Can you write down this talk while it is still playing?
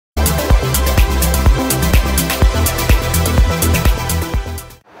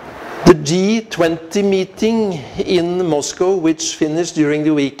G20 meeting in Moscow, which finished during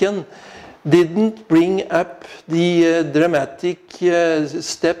the weekend, didn't bring up the dramatic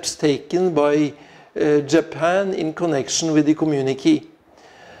steps taken by Japan in connection with the communique.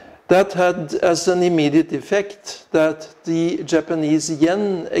 That had as an immediate effect that the Japanese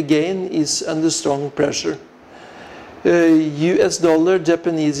yen again is under strong pressure. US dollar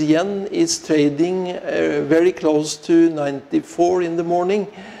Japanese yen is trading very close to 94 in the morning,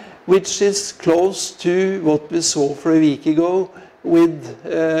 which is close to what we saw for a week ago with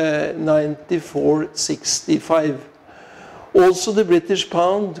 94.65. Also, the British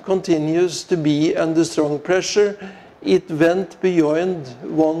pound continues to be under strong pressure. It went beyond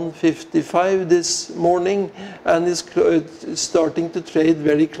 155 this morning and is starting to trade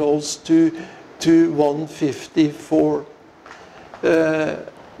very close to 154.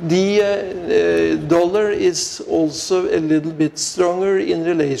 The dollar is also a little bit stronger in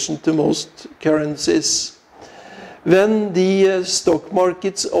relation to most currencies. When the stock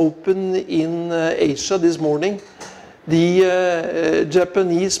markets open in Asia this morning, the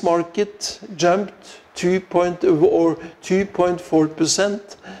Japanese market jumped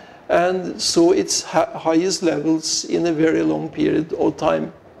 2.4%, and saw its highest levels in a very long period of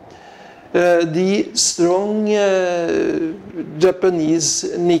time. The strong Japanese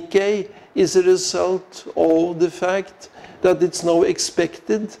Nikkei is a result of the fact that it's now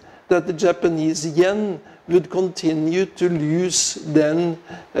expected that the Japanese yen would continue to lose then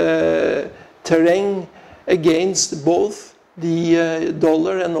terrain against both the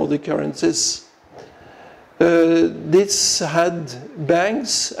dollar and other currencies. This had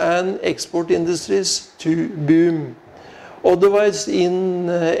banks and export industries to boom. Otherwise, in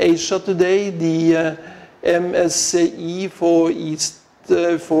Asia today, the MSCI for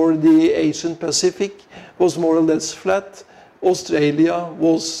the Asian Pacific was more or less flat. Australia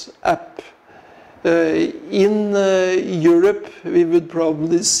was up. In Europe, we would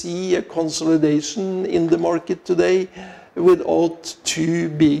probably see a consolidation in the market today without too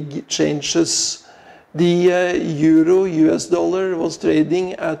big changes. The euro US dollar was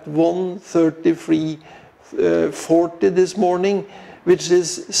trading at 133.40 this morning, which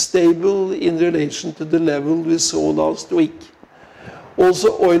is stable in relation to the level we saw last week.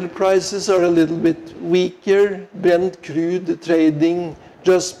 Also, oil prices are a little bit weaker. Brent crude trading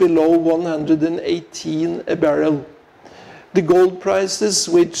just below 118 a barrel. The gold prices,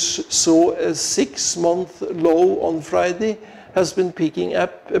 which saw a 6-month low on Friday, has been picking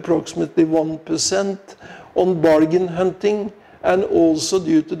up approximately 1% on bargain hunting, and also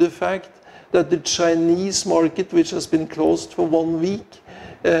due to the fact that the Chinese market, which has been closed for 1 week,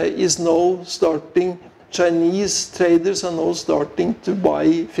 is now starting, Chinese traders are now starting to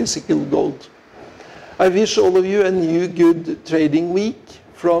buy physical gold. I wish all of you a new good trading week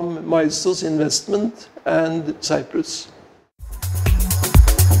from Mayzus Investment and Cyprus.